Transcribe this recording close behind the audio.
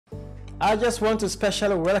I just want to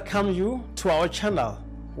specially welcome you to our channel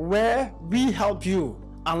where we help you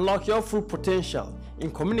unlock your full potential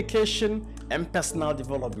in communication and personal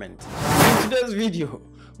development. In today's video,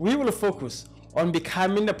 we will focus on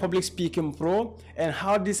becoming a public speaking pro and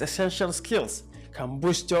how these essential skills can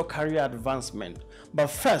boost your career advancement. But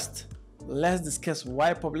first, let's discuss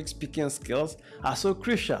why public speaking skills are so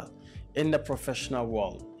crucial in the professional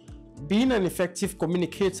world. Being an effective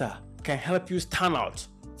communicator can help you stand out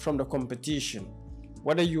from the competition.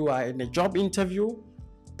 Whether you are in a job interview,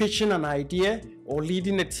 pitching an idea, or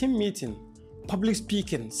leading a team meeting, public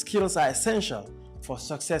speaking skills are essential for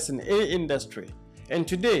success in any industry. And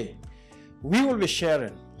today, we will be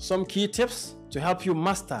sharing some key tips to help you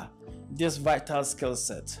master this vital skill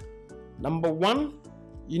set. Number one,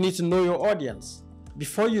 you need to know your audience.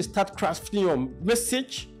 Before you start crafting your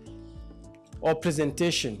message or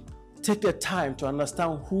presentation, take the time to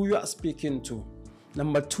understand who you are speaking to.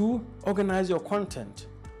 Number two, organize your content.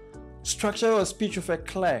 Structure your speech with a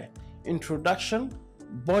clear introduction,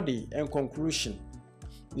 body, and conclusion.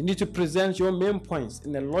 You need to present your main points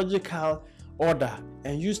in a logical order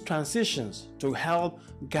and use transitions to help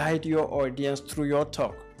guide your audience through your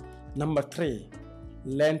talk. Number three,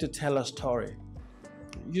 learn to tell a story.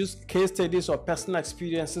 Use case studies or personal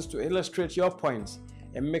experiences to illustrate your points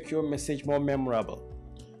and make your message more memorable.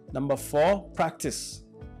 Number four, practice.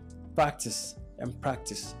 Practice and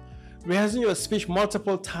practice. Rehearsing your speech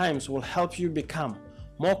multiple times will help you become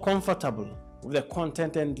more comfortable with the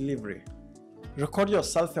content and delivery. Record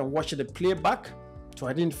yourself and watch the playback to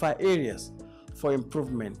identify areas for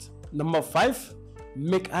improvement. Number five,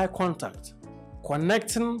 make eye contact.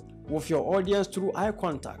 Connecting with your audience through eye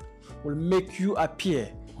contact will make you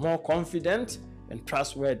appear more confident and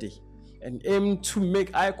trustworthy. And aim to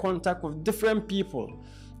make eye contact with different people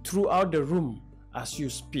throughout the room as you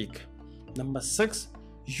speak. Number six,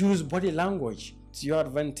 use body language to your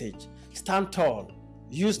advantage. Stand tall,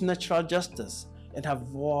 use natural gestures, and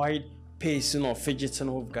avoid pacing or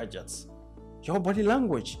fidgeting with gadgets. Your body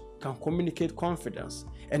language can communicate confidence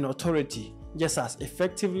and authority just as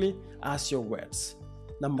effectively as your words.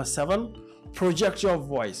 Number seven, project your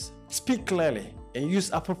voice. Speak clearly and use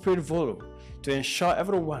appropriate volume to ensure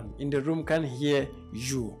everyone in the room can hear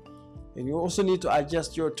you. And you also need to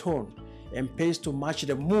adjust your tone and pace to match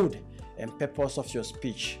the mood and purpose of your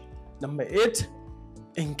speech. Number eight,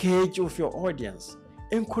 engage with your audience.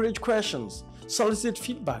 Encourage questions, solicit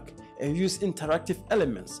feedback, and use interactive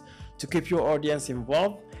elements to keep your audience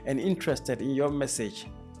involved and interested in your message.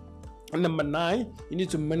 And number nine, you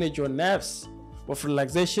need to manage your nerves with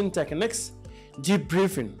relaxation techniques, deep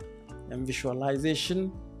breathing, and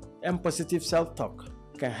visualization and positive self-talk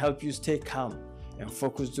can help you stay calm and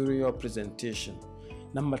focused during your presentation.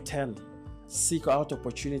 Number 10, seek out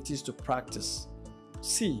opportunities to practice.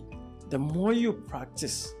 See, the more you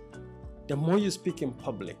practice, the more you speak in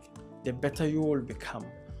public, the better you will become.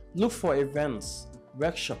 Look for events,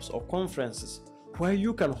 workshops, or conferences where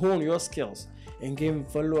you can hone your skills and gain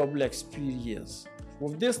valuable experience.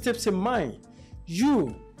 With these tips in mind,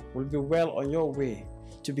 you will be well on your way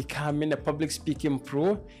to becoming a public speaking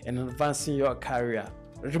pro and advancing your career.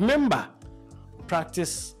 Remember,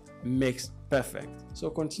 practice makes perfect. So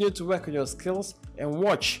continue to work on your skills and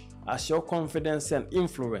watch as your confidence and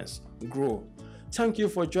influence grow. Thank you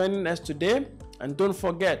for joining us today, and don't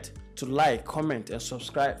forget to like, comment, and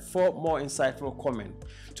subscribe for more insightful comment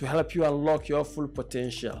to help you unlock your full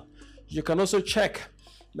potential. You can also check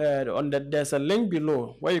there's a link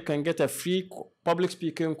below where you can get a free public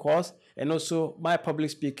speaking course and also my public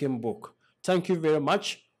speaking book. Thank you very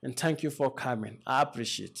much, and thank you for coming. I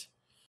appreciate it.